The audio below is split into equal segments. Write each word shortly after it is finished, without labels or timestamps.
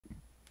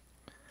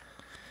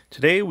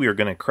Today we are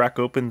going to crack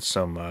open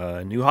some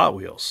new Hot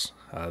Wheels.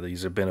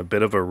 These have been a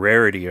bit of a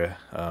rarity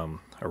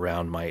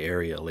around my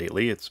area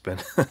lately. It's been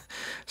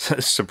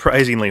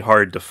surprisingly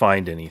hard to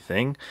find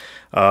anything,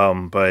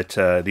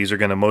 but these are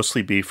going to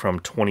mostly be from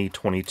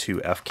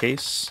 2022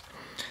 F-Case.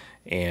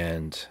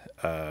 And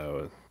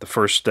the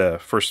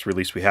first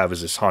release we have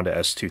is this Honda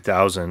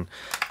S2000.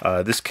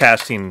 This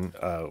casting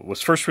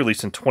was first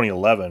released in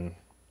 2011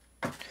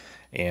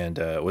 and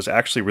was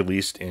actually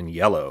released in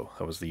yellow.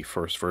 That was the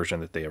first version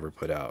that they ever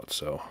put out.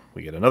 So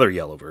we get another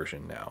yellow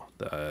version now.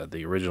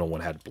 The original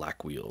one had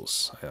black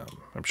wheels.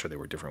 I'm sure they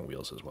were different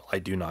wheels as well. I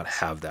do not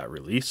have that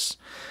release,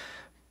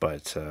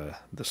 but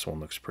this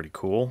one looks pretty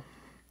cool.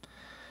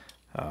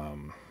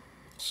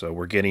 So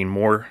we're getting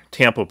more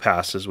tampo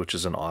passes, which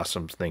is an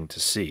awesome thing to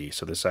see.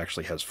 So this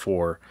actually has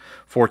four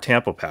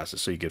tampo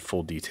passes, so you get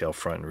full detail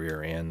front and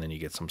rear, and then you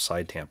get some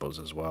side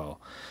tampos as well,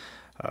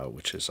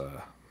 which is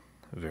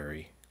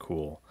very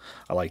cool.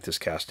 I like this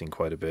casting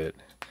quite a bit.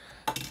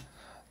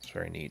 It's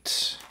very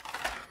neat.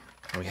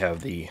 We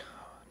have the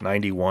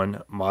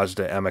 91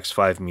 Mazda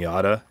MX-5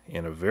 Miata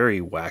in a very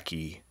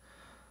wacky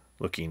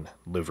looking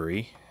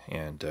livery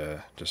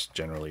and just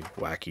generally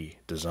wacky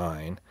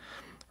design.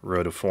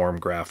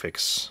 Rotiform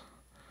graphics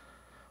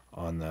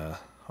on the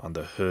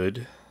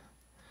hood.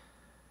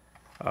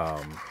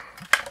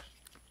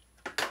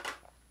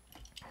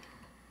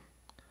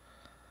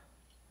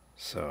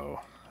 So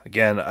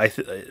again,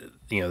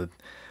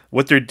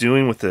 what they're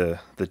doing with the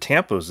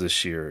tampos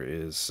this year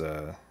is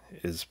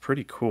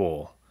pretty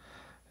cool.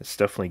 It's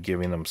definitely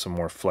giving them some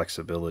more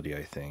flexibility,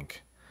 I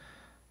think.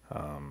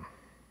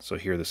 So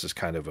here, this is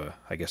kind of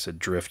I guess a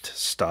drift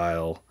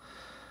style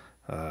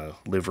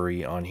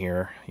livery on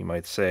here, you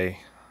might say.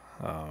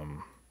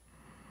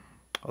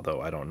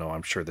 Although I don't know,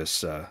 I'm sure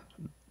this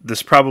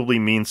probably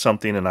means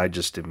something, and I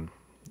just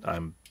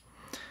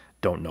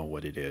don't know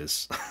what it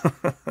is.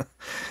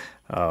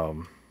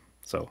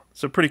 So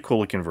it's a pretty cool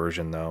looking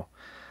version, though.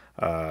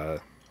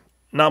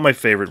 Not my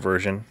favorite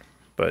version,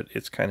 but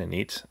it's kind of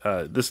neat.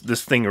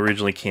 This thing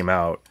originally came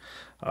out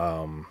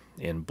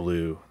in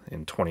blue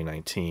in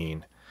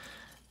 2019,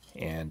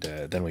 and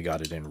then we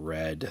got it in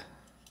red.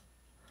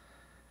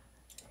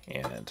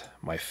 And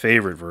my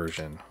favorite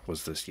version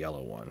was this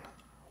yellow one,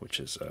 which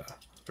is a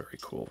very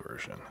cool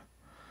version.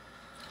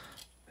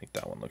 I think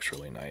that one looks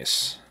really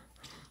nice.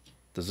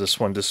 Does this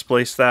one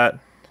displace that?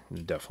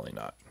 Definitely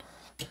not.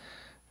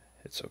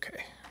 It's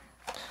okay.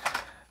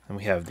 And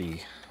we have the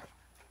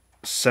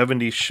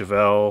 70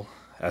 Chevelle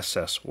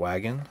SS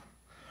wagon.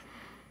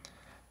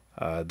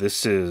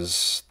 This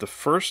is the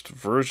first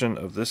version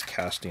of this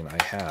casting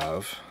I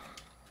have.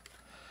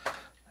 I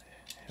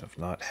have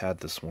not had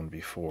this one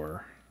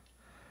before.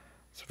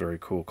 It's a very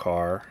cool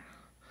car.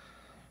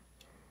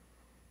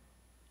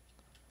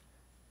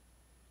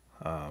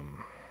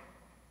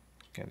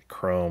 Got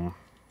chrome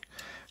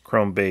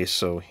base,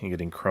 so you're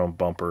getting chrome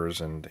bumpers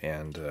and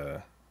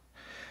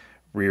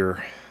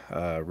rear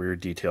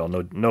detail.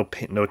 No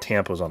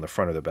tampos on the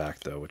front or the back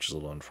though, which is a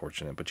little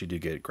unfortunate. But you do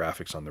get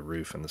graphics on the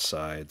roof and the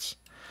sides,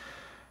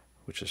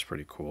 which is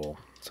pretty cool.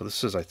 So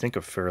this is, I think,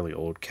 a fairly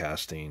old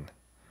casting.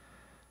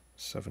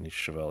 70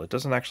 Chevelle. It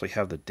doesn't actually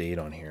have the date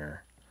on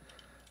here.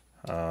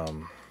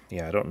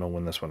 Yeah, I don't know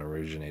when this one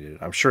originated.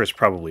 I'm sure it's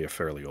probably a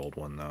fairly old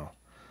one, though.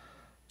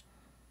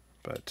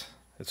 But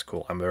it's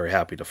cool. I'm very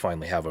happy to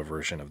finally have a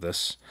version of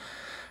this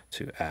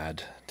to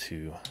add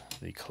to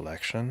the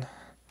collection.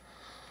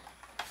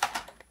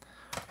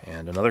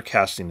 And another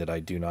casting that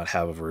I do not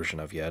have a version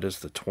of yet is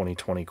the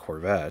 2020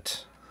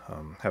 Corvette.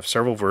 Have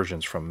several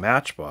versions from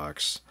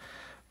Matchbox,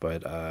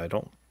 but I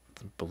don't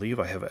believe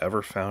I have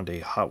ever found a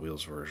Hot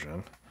Wheels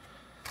version.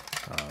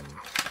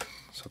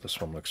 So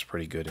this one looks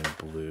pretty good in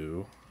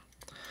blue.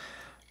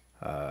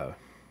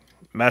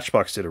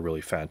 Matchbox did a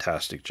really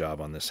fantastic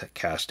job on this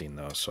casting,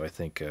 though, so I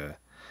think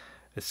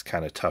it's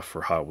kind of tough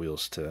for Hot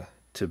Wheels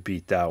to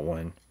beat that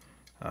one,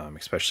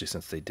 especially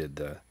since they did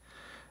the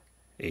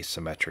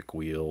asymmetric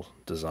wheel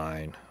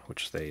design,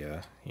 which they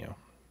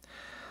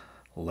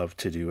love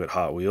to do at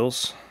Hot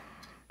Wheels.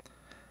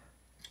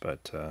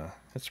 But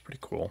it's pretty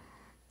cool.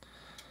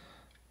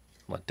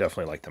 I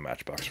definitely like the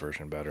Matchbox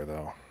version better,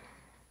 though.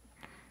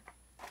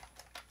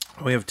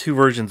 We have two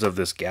versions of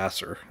this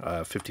gasser,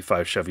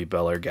 55 Chevy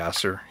Bel Air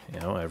gasser.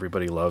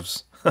 Everybody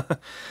loves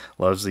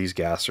loves these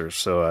gassers.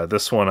 So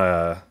this one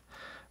I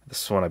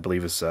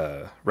believe is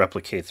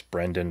replicates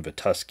Brendan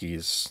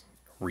Vituski's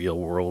real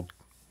world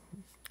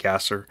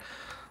gasser.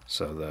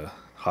 So the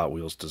Hot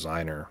Wheels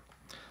designer.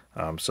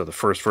 So the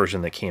first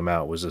version that came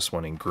out was this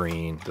one in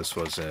green. This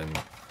was in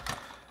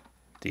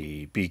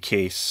the B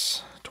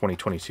case,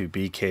 2022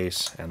 B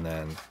case, and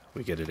then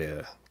we get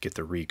the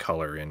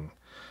recolor in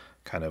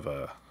kind of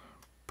a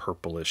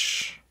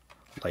purplish,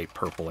 light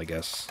purple, I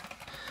guess,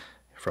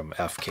 from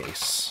F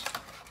case.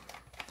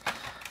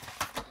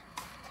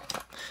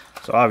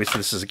 So obviously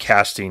this is a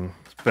casting.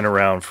 It's been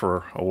around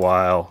for a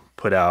while,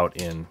 put out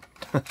in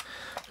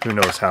who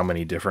knows how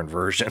many different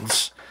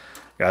versions.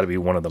 Got to be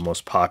one of the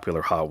most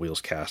popular Hot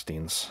Wheels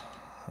castings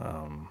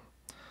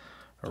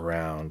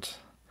around.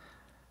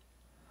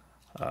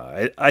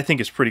 I think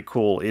it's pretty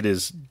cool. It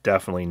is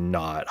definitely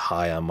not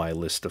high on my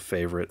list of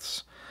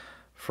favorites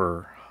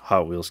for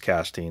Hot Wheels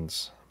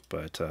castings,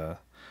 but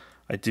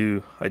I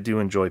do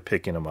enjoy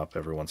picking them up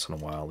every once in a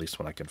while, at least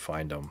when I can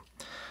find them.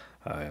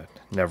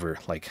 Never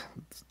like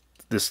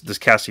this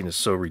casting is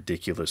so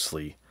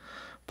ridiculously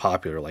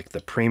popular. Like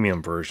the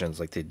premium versions,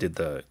 like they did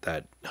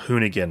that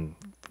Hoonigan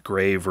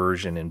gray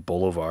version in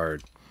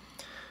Boulevard,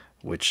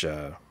 which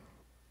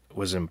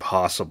was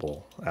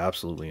impossible,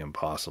 absolutely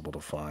impossible to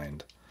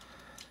find.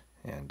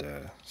 And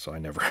so I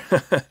never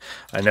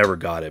I never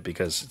got it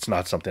because it's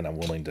not something I'm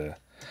willing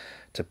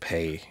to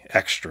pay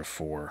extra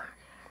for,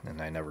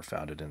 and I never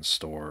found it in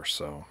store.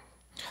 So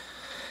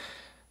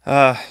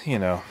you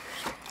know,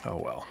 oh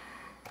well.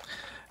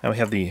 Now we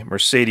have the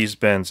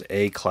Mercedes-Benz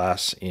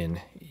A-Class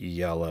in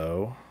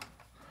yellow.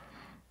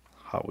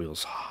 Hot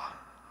Wheels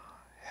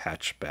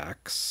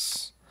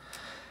hatchbacks.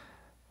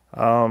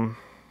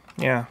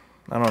 Yeah,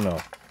 I don't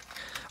know.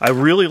 I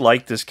really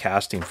like this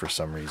casting for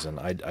some reason.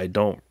 I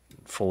don't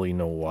fully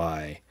know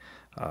why,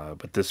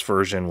 but this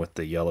version with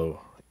the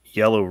yellow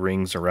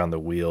rings around the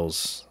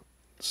wheels,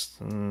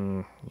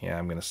 yeah,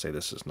 I'm gonna say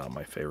this is not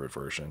my favorite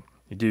version.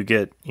 You do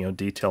get, you know,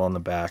 detail on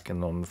the back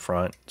and on the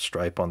front.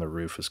 Stripe on the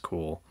roof is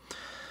cool,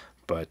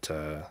 but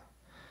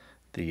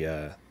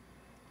the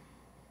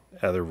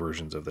other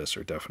versions of this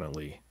are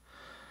definitely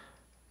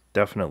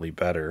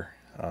better.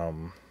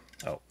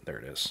 Oh, there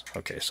it is.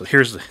 Okay, so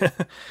here's the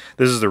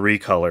this is the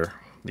recolor,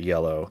 the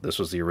yellow. This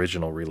was the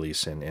original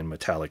release in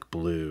metallic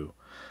blue.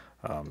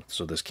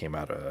 So this came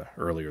out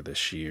earlier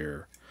this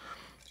year,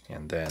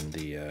 and then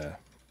the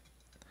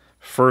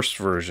first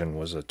version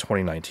was a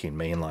 2019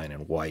 mainline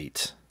in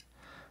white,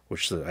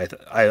 which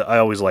I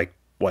always like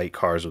white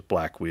cars with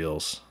black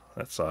wheels.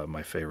 That's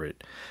my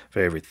favorite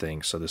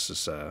thing. So this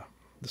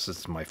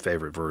is my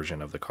favorite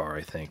version of the car,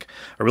 I think.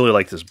 I really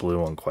like this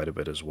blue one quite a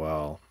bit as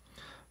well,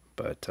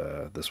 but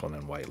this one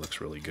in white looks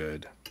really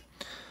good.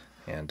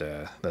 And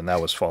then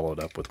that was followed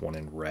up with one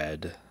in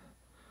red,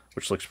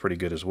 which looks pretty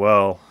good as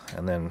well.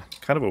 And then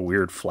kind of a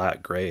weird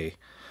flat gray,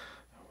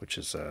 which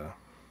is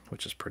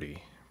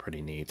pretty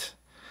neat.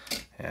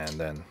 And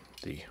then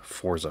the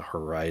Forza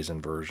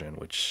Horizon version,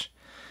 which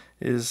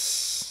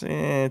is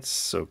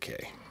it's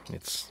okay.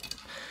 It's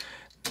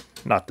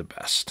not the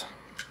best,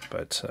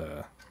 but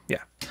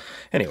yeah.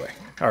 Anyway,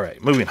 all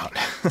right, moving on.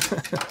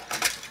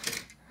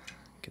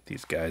 Get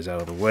these guys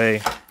out of the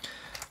way.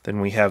 Then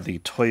we have the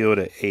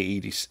Toyota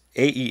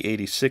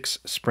AE86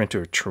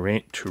 Sprinter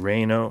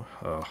Trueno.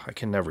 Oh, I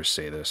can never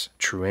say this.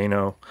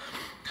 Trueno.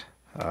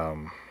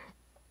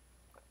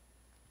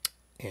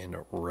 In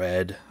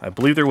red. I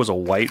believe there was a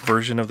white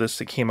version of this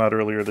that came out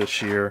earlier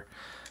this year.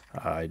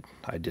 I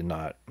did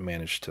not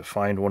manage to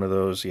find one of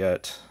those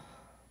yet,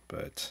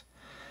 but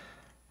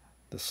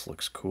this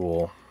looks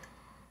cool.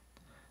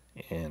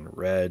 In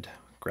red,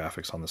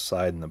 graphics on the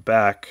side and the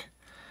back.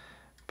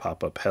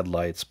 Pop-up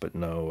headlights, but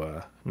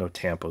no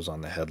tampos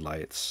on the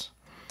headlights.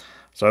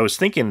 So I was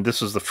thinking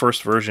this was the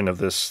first version of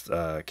this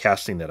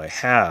casting that I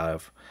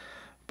have,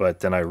 but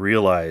then I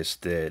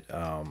realized that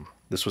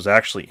this was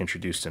actually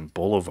introduced in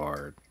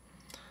Boulevard.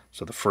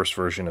 So the first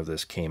version of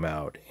this came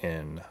out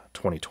in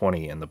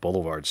 2020 in the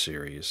Boulevard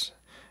series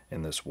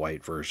in this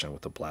white version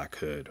with the black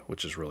hood,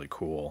 which is really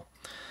cool.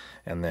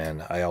 And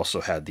then I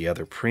also had the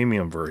other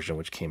premium version,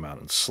 which came out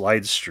in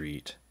Slide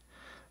Street,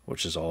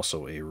 which is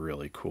also a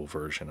really cool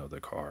version of the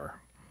car.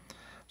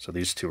 So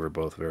these two are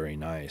both very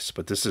nice,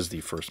 but this is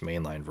the first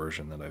mainline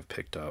version that I've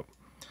picked up,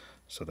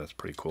 so that's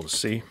pretty cool to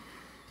see.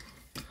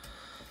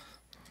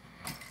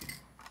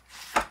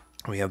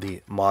 We have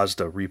the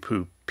Mazda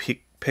Ripu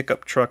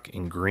pickup truck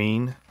in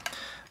green.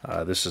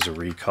 This is a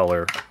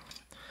recolor.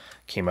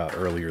 Came out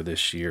earlier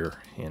this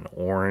year in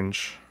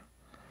orange,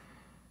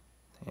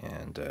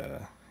 and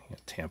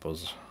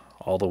tampos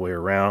all the way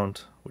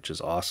around, which is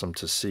awesome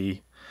to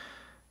see.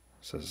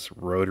 It says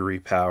rotary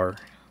power,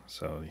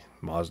 so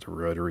Mazda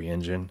rotary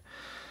engine.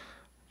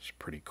 It's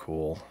pretty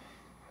cool,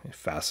 a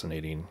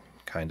fascinating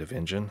kind of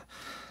engine.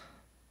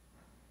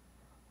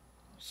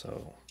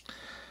 So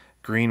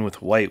green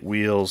with white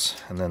wheels,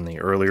 and then the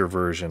earlier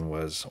version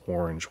was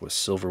orange with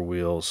silver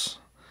wheels.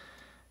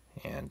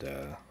 And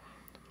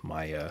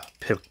my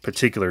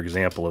particular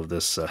example of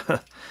this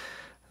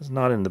is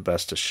not in the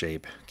best of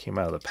shape. Came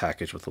out of the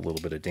package with a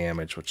little bit of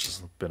damage, which is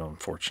a bit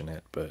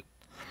unfortunate, but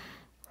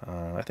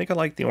I think I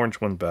like the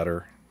orange one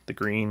better. The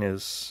green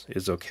is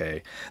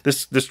okay.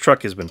 This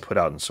truck has been put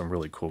out in some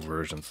really cool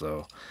versions,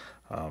 though.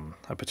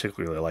 I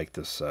particularly like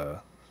this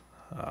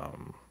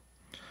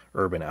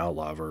Urban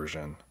Outlaw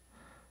version,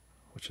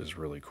 which is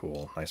really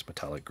cool. Nice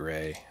metallic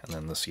gray. And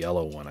then this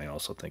yellow one I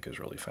also think is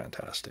really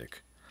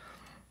fantastic.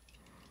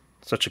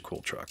 Such a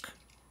cool truck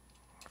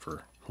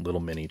for a little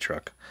mini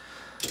truck.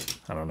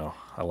 I don't know.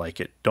 I like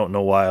it. Don't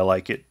know why I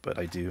like it, but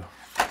I do.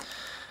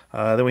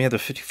 Then we have the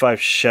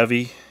 55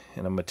 Chevy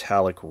in a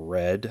metallic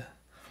red.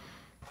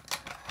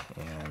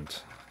 And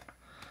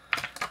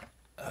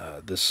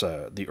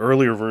the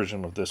earlier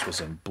version of this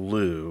was in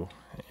blue,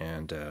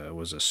 and it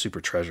was a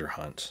super treasure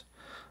hunt.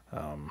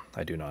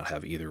 I do not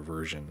have either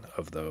version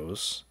of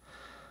those,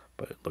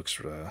 but it looks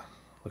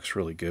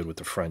really good with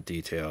the front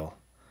detail,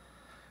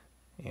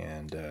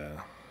 and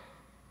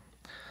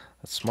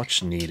it's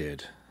much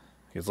needed.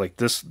 It's like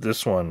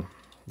this one.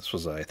 This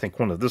was, I think,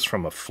 this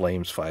from a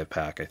Flames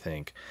 5-pack, I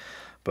think,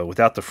 but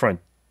without the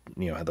front,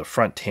 the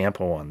front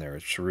tampo on there,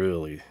 it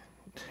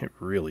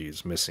really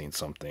is missing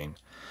something.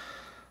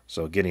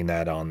 So getting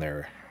that on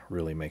there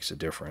really makes a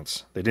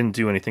difference. They didn't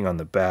do anything on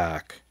the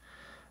back,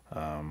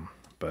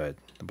 but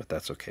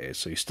that's okay.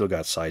 So you still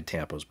got side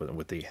tampos, but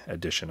with the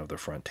addition of the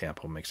front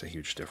tampo makes a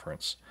huge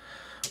difference.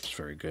 It's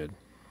very good,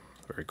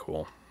 very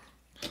cool.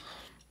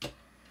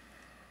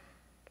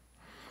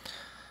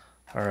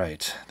 All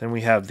right, then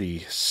we have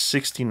the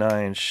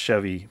 '69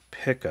 Chevy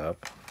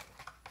pickup.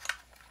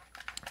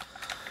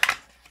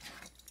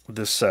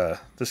 This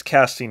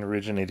casting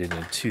originated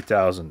in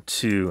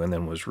 2002 and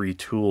then was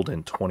retooled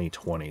in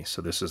 2020.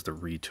 So this is the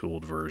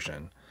retooled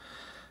version,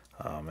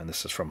 and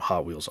this is from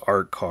Hot Wheels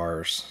Art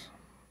Cars,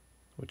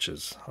 which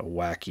is a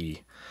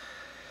wacky.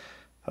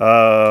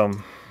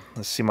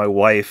 Let's see, my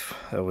wife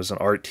was an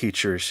art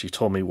teacher. She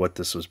told me what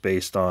this was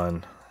based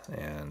on,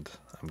 and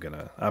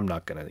I'm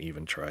not gonna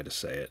even try to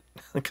say it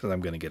because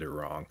I'm gonna get it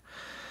wrong.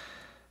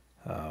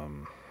 I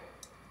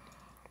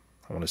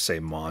want to say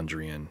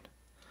Mondrian.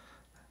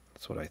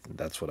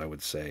 That's what I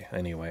would say.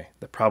 Anyway,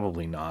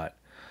 probably not.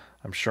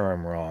 I'm sure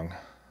I'm wrong.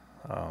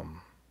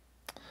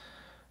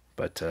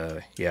 But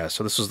yeah,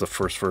 so this was the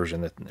first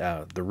version that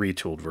the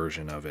retooled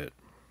version of it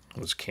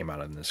came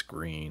out in this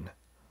green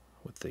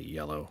with the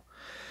yellow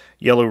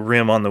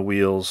rim on the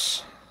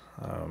wheels.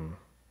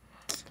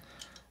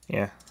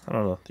 Yeah, I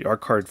don't know. The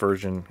Art Cars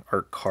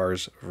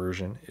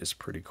version is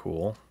pretty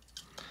cool.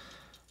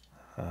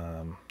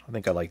 I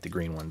think I like the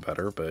green one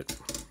better, but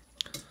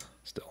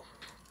still,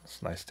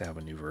 it's nice to have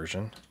a new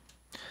version.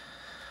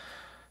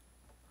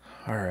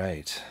 All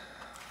right.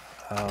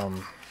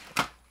 And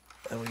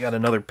we got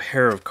another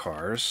pair of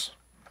cars.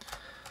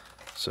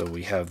 So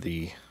we have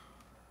the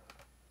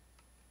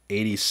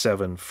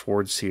 '87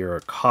 Ford Sierra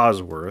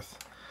Cosworth,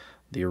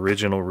 the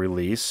original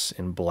release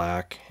in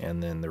black,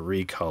 and then the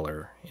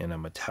recolor in a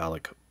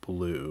metallic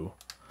blue.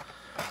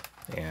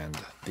 And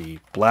the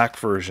black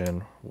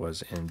version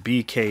was in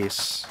B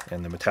case,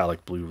 and the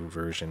metallic blue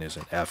version is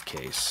in F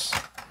case.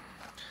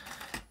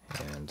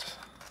 And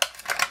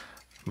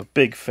I'm a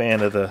big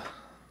fan of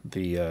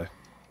the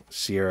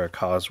Sierra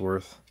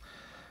Cosworth.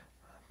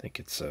 I think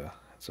it's a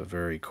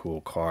very cool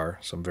car,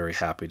 so I'm very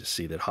happy to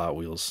see that Hot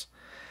Wheels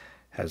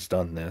has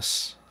done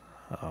this.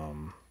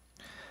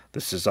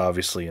 This is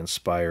obviously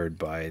inspired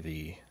by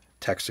the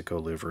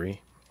Texaco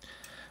livery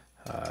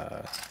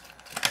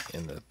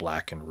in the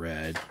black and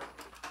red,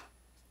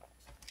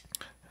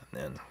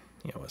 and then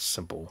a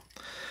simple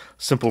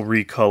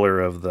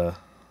recolor of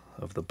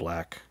the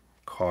black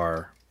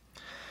car.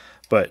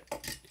 But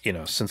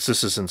since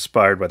this is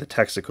inspired by the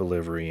Texaco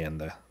livery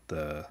and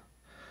the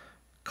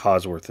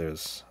Cosworth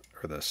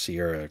or the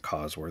Sierra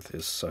Cosworth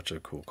is such a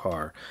cool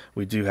car,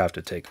 we do have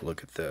to take a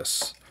look at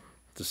this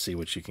to see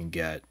what you can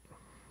get.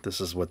 This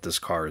is what this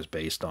car is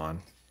based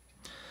on,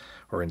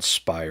 or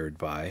inspired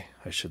by,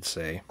 I should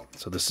say.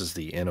 So this is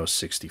the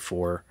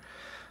N064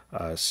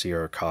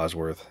 Sierra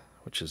Cosworth,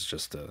 which is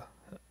just a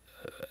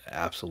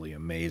absolutely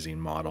amazing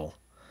model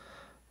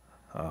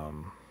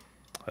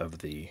of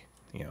the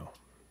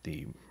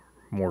the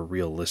more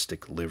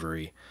realistic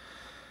livery,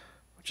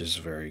 which is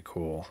very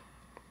cool.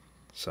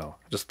 So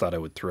I just thought I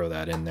would throw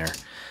that in there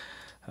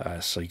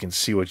so you can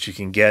see what you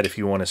can get if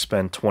you want to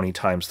spend 20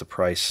 times the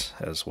price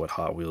as what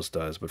Hot Wheels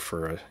does. But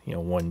for a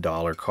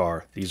 $1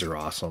 car, these are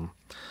awesome.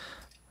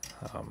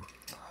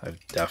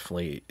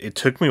 It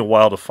took me a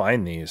while to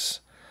find these.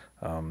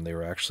 They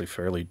were actually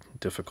fairly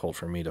difficult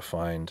for me to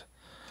find.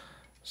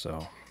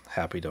 So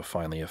happy to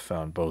finally have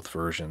found both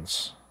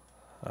versions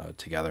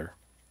together.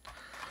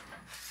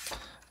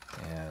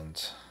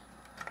 And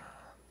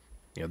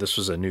this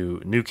was a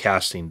new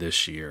casting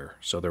this year,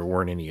 so there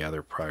weren't any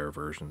other prior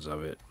versions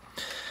of it.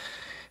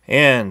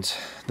 And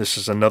this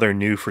is another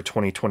new for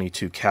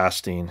 2022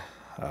 casting.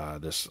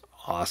 This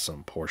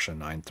awesome Porsche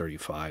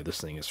 935. This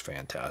thing is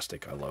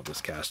fantastic. I love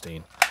this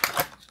casting.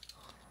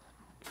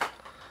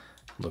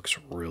 Looks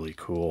really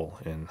cool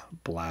in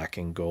black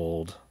and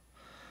gold.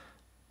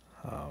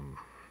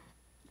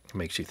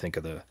 Makes you think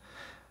of the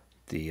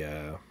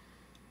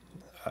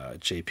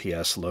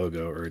JPS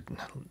logo, or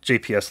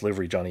JPS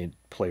livery, John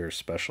Player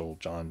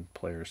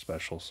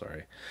Special,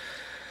 sorry.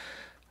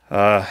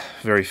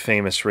 Very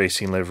famous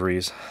racing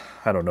liveries.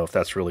 I don't know if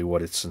that's really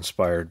what it's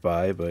inspired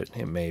by, but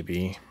it may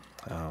be.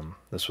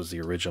 This was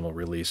the original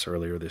release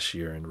earlier this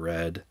year in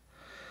red.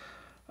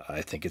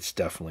 I think it's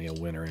definitely a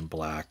winner in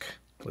black.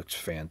 Looks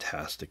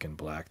fantastic in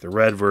black. The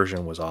red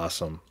version was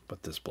awesome,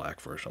 but this black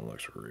version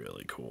looks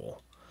really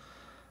cool.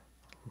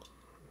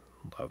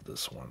 Love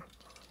this one.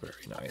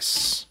 Very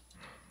nice.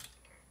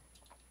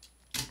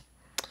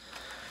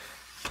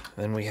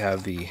 Then we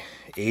have the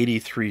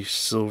 '83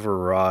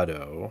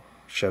 Silverado,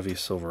 Chevy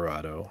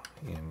Silverado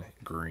in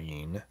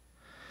green.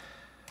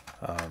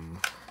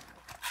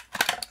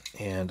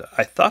 And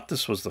I thought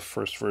this was the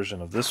first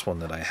version of this one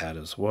that I had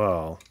as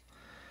well.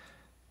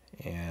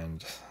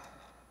 And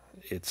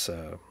it's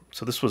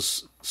so this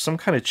was some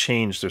kind of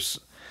change. There's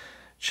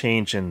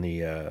change in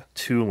the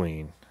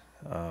tooling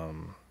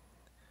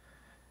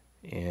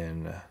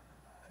in,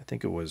 I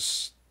think it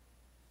was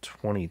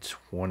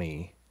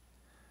 2020,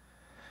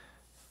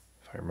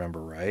 if I remember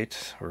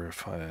right, or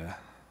if I,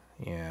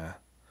 yeah.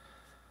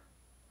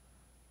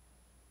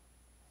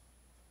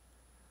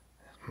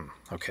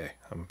 Okay,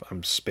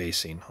 I'm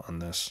spacing on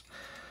this.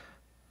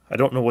 I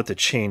don't know what the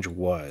change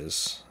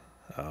was,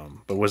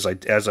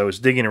 but as I was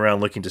digging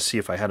around looking to see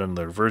if I had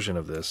another version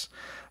of this,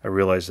 I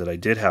realized that I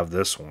did have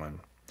this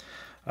one,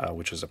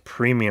 which is a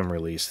premium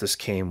release. This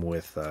came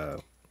with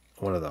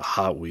one of the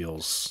Hot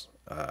Wheels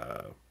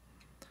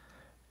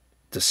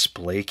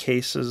display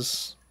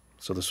cases.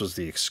 So this was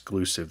the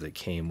exclusive that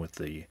came with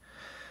the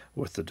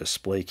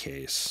display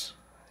case,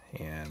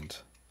 and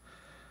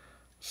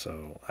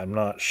so I'm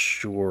not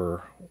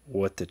sure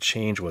what the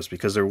change was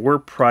because there were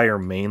prior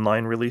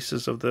mainline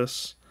releases of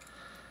this,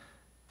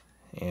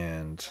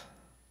 and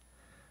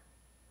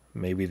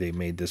maybe they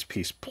made this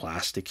piece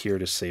plastic here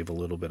to save a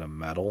little bit of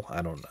metal.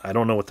 I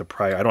don't know what the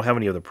prior, I don't have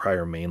any of the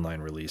prior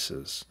mainline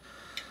releases,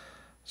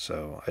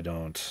 so I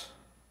don't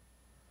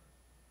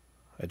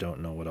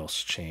know what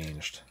else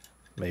changed.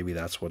 Maybe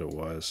that's what it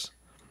was.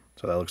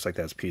 So that looks like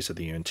that's a piece of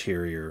the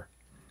interior.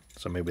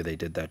 So maybe they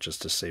did that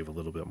just to save a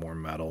little bit more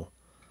metal,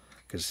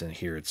 because in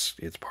here it's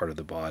part of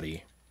the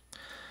body.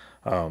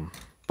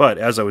 But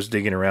as I was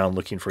digging around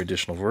looking for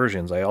additional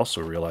versions, I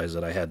also realized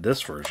that I had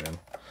this version,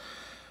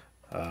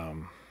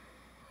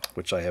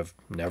 which I have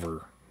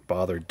never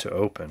bothered to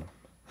open.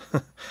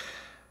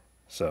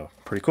 So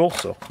pretty cool.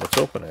 So let's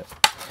open it.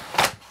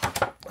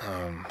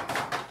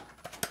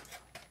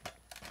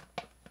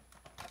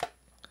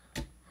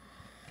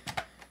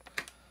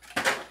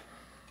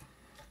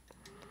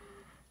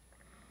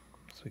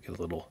 So we get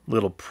a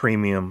little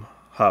premium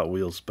Hot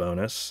Wheels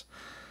bonus.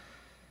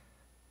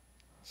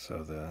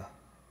 So the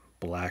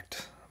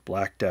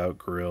blacked out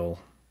grill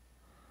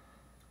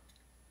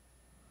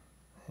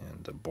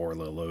and the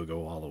Borla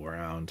logo all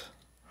around.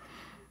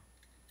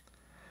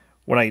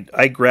 When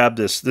I grabbed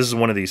this is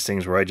one of these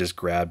things where I just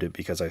grabbed it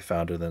because I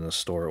found it in the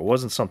store. It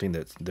wasn't something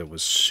that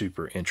was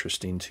super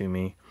interesting to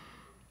me,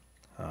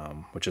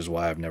 which is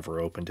why I've never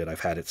opened it.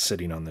 I've had it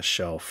sitting on the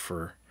shelf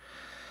for,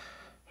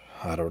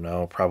 I don't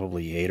know,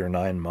 probably 8 or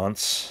 9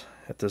 months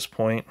at this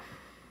point,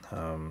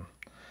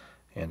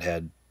 and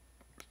had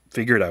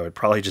figured I would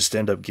probably just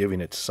end up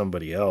giving it to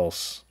somebody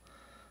else.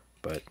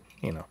 But,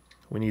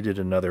 we needed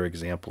another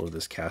example of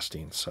this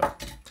casting, so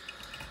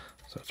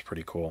it's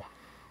pretty cool.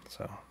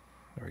 So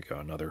there we go,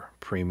 another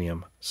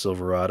premium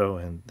Silverado,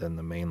 and then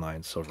the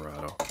mainline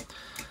Silverado.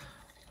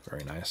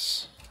 Very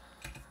nice.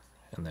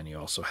 And then you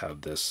also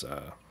have this,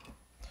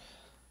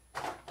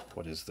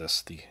 what is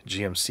this? The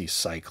GMC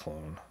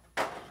Cyclone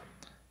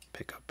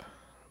pickup,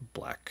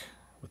 black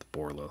with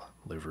Borla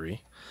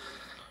livery.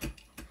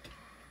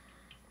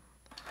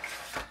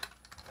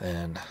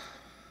 Then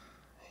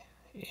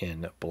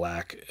in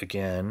black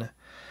again,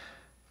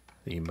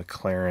 the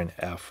McLaren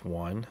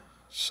F1.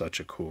 Such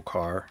a cool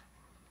car.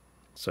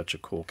 Such a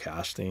cool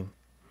casting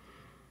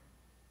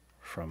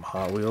from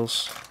Hot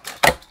Wheels.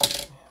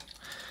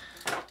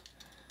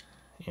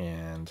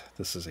 And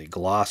this is a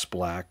gloss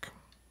black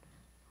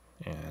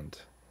and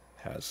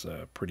has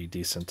a pretty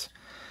decent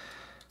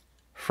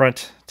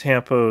front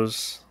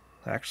tampos.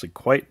 Actually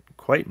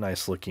quite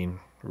nice looking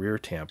rear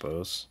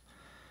tampos.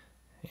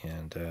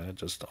 And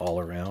just all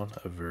around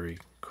a very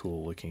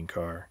cool looking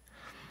car.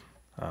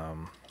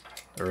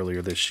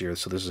 Earlier this year,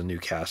 so this is a new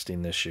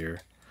casting this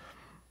year.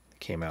 It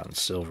came out in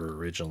silver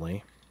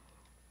originally,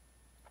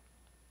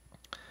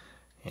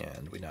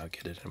 and we now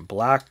get it in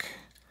black.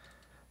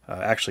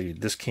 Actually,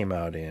 this came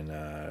out in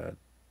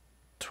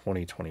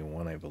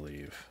 2021, I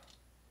believe.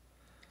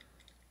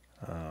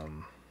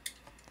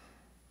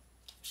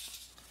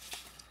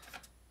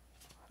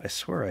 I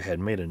swear I had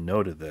made a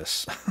note of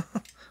this.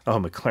 Oh,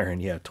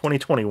 McLaren, yeah,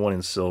 2021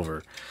 in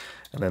silver.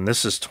 And then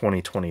this is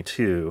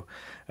 2022.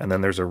 And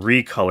then there's a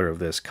recolor of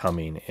this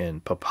coming in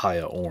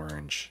papaya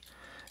orange.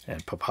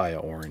 And papaya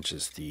orange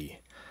is the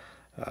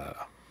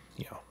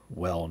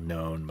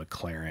well-known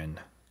McLaren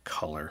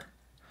color,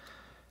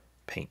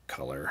 paint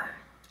color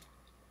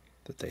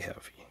that they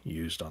have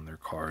used on their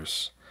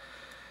cars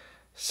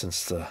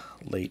since the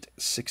late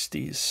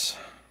 60s.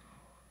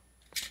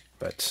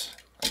 But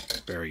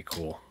very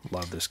cool.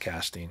 Love this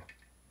casting.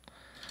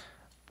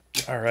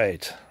 All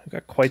right, we've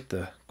got quite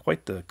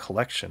the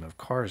collection of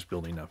cars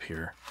building up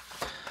here.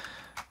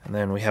 And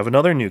then we have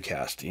another new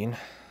casting.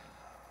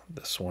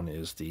 This one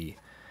is the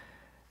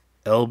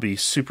LB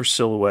Super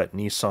Silhouette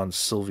Nissan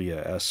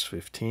Silvia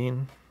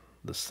S15.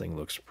 This thing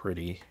looks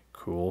pretty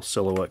cool.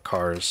 Silhouette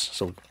cars,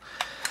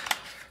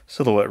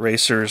 silhouette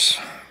racers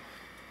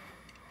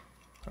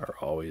are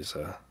always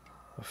a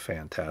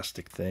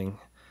fantastic thing.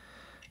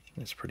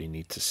 It's pretty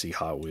neat to see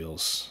Hot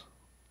Wheels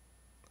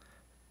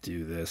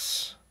do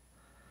this.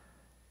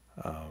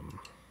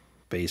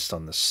 Based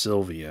on the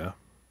Silvia,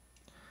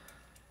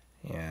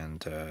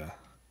 and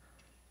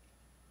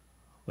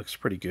looks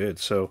pretty good.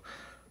 So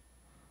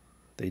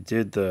they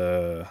did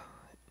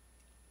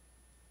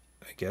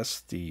I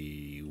guess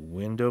the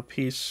window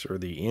piece or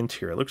the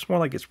interior. It looks more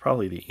like it's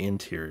probably the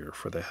interior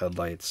for the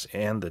headlights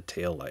and the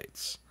tail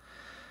lights.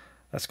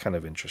 That's kind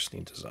of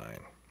interesting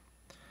design.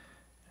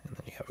 And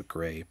then you have a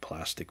gray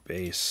plastic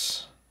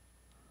base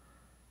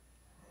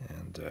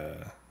and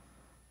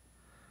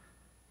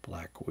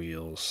black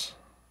wheels.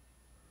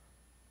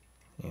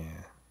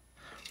 Yeah,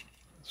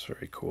 it's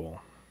very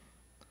cool.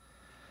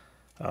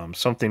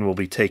 Something we'll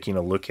be taking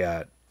a look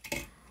at, a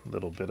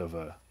little bit of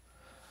a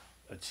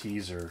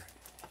teaser,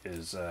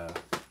 is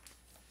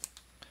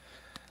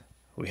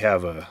we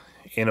have a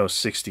Inno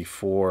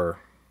 64.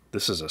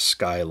 This is a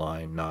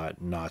Skyline, not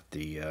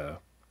the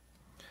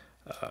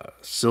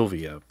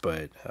Sylvia,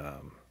 but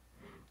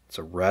it's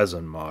a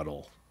resin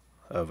model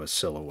of a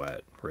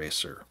silhouette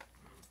racer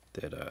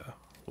that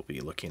we'll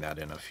be looking at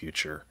in a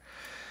future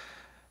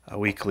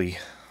weekly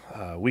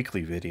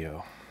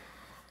video.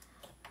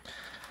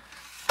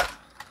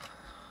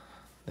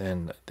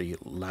 Then the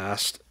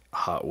last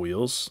Hot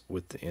Wheels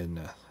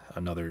within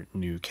another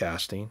new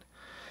casting,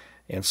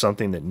 and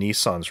something that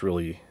Nissan's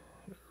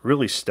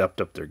really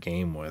stepped up their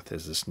game with,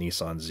 is this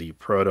Nissan Z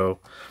Proto,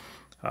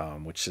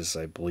 which is,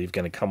 I believe,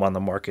 going to come on the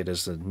market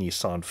as the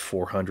Nissan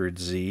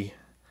 400Z,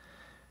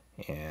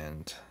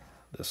 and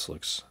this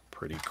looks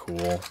pretty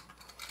cool.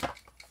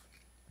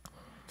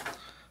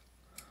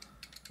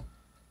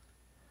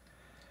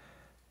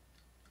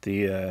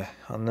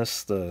 On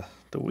this, the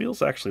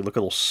wheels actually look a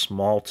little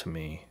small to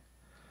me.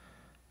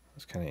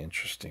 It's kind of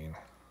interesting.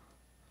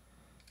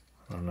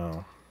 I don't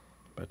know,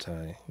 but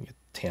you get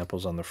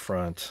tampos on the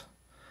front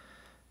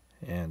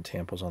and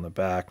tampos on the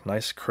back.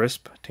 Nice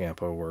crisp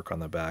tampo work on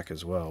the back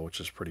as well, which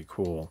is pretty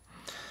cool.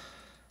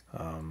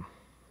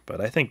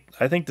 But I think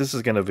this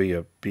is going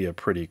to be a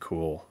pretty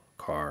cool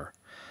car.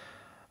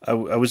 I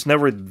was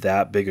never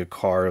that big a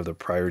car of the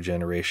prior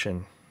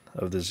generation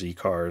of the Z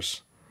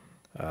cars.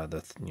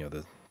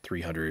 The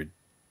 300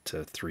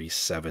 to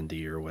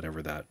 370 or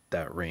whatever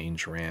that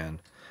range ran.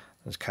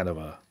 It's kind of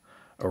a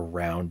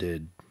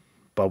rounded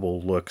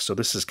bubble look. So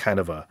this is kind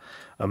of a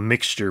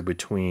mixture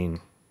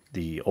between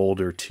the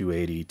older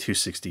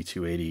 260,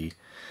 280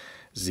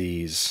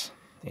 Zs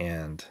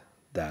and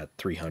that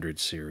 300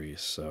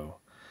 series. So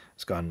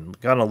it's gone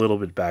a little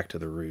bit back to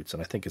the roots,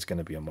 and I think it's going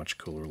to be a much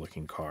cooler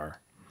looking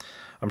car.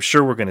 I'm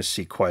sure we're going to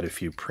see quite a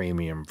few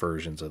premium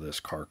versions of this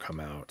car come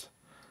out,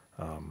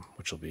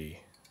 which will be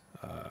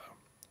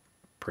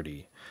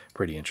pretty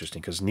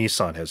interesting, because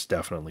Nissan has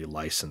definitely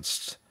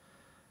licensed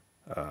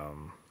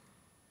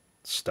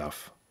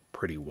stuff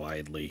pretty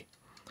widely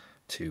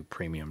to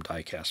premium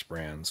diecast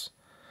brands.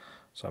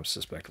 So I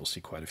suspect we'll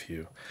see quite a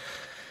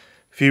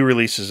few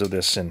releases of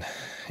this in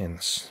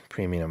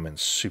premium and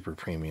super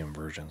premium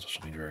versions, which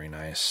will be very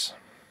nice.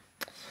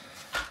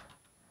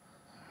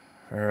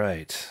 All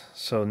right,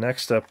 so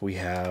next up we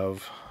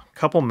have a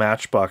couple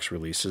Matchbox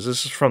releases.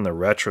 This is from the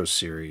Retro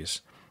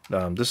series.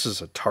 This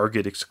is a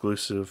Target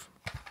exclusive.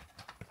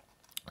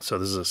 So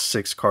this is a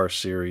 6-car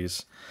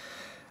series.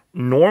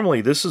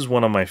 Normally, this is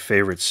one of my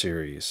favorite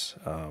series.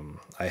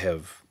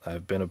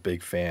 I've been a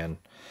big fan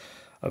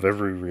of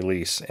every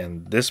release,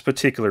 and this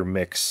particular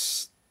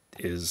mix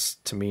is,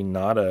 to me,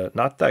 not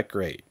that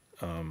great.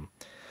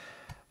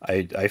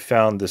 I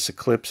found this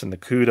Eclipse and the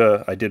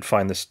Cuda. I did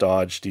find this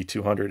Dodge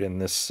D200 and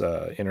this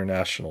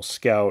International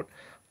Scout.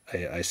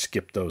 I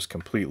skipped those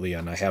completely,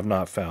 and I have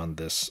not found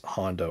this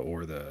Honda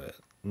or the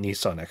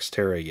Nissan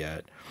Xterra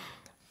yet.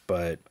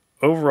 But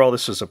overall,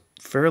 this is a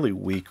fairly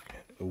weak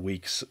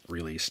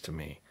release to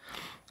me.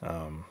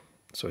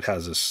 So it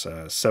has this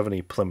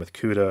 70 Plymouth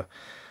Cuda,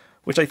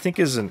 which I think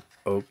is an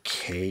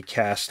okay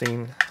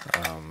casting.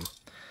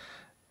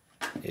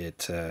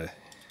 It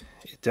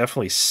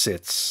definitely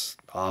sits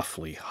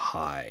awfully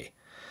high,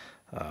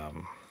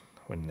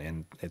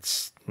 and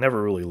it's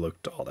never really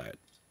looked all that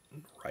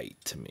right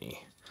to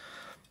me.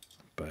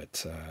 But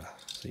so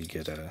you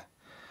get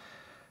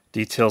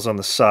details on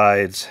the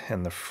sides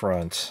and the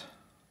front.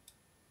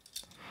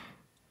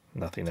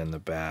 Nothing in the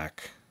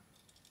back,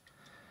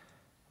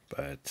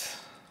 but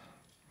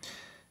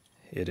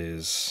it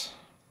is,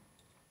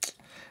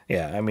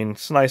 yeah, I mean,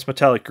 it's a nice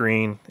metallic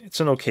green. It's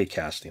an okay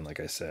casting, like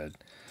I said.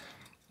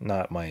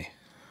 Not my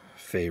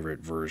favorite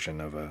version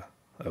of a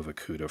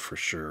Cuda for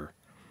sure,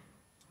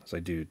 as I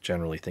do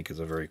generally think it's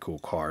a very cool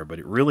car, but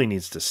it really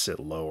needs to sit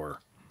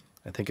lower.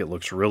 I think it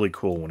looks really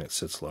cool when it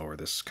sits lower.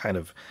 This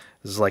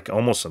is like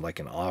almost like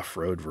an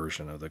off-road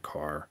version of the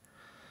car.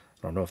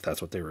 I don't know if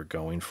that's what they were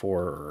going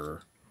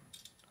for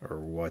or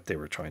what they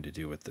were trying to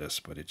do with this,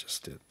 but it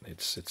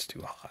sits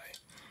too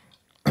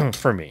high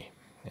for me,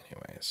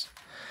 anyways.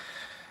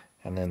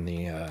 And then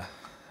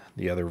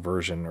the other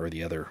version, or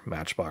the other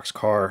Matchbox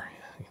car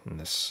in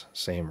this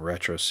same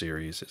Retro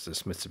series, is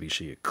this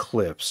Mitsubishi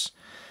Eclipse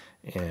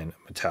in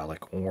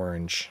metallic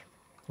orange.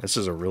 This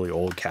is a really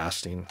old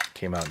casting.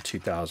 Came out in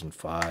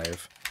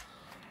 2005,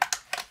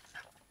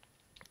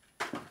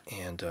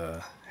 and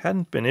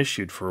hadn't been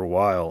issued for a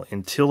while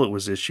until it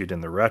was issued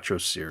in the Retro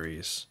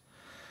series.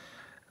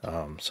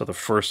 So the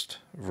first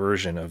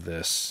version of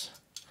this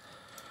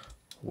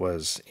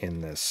was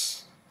in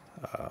this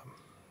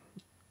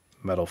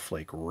Metal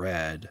Flake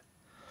Red,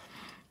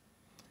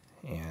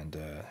 and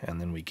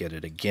then we get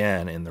it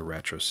again in the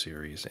Retro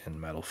series in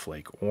Metal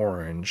Flake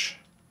Orange.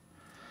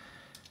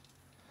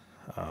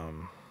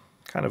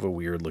 Kind of a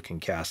weird looking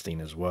casting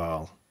as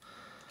well,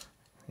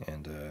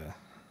 and I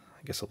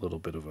guess a little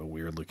bit of a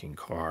weird looking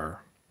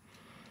car,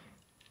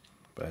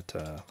 but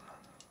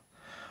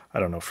I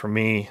don't know, for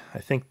me I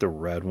think the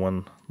red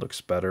one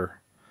looks better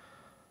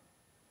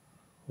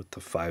with the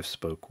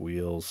 5-spoke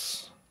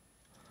wheels,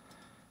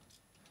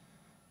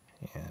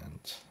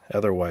 and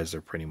otherwise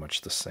they're pretty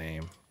much the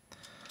same.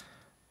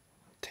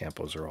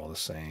 Tampos are all the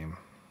same,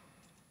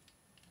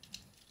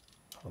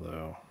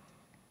 although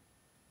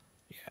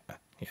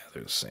yeah,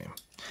 they're the same.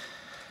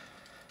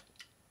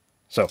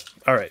 So,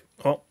 all right,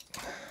 well,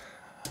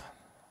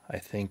 I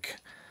think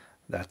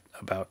that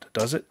about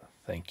does it.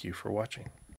 Thank you for watching.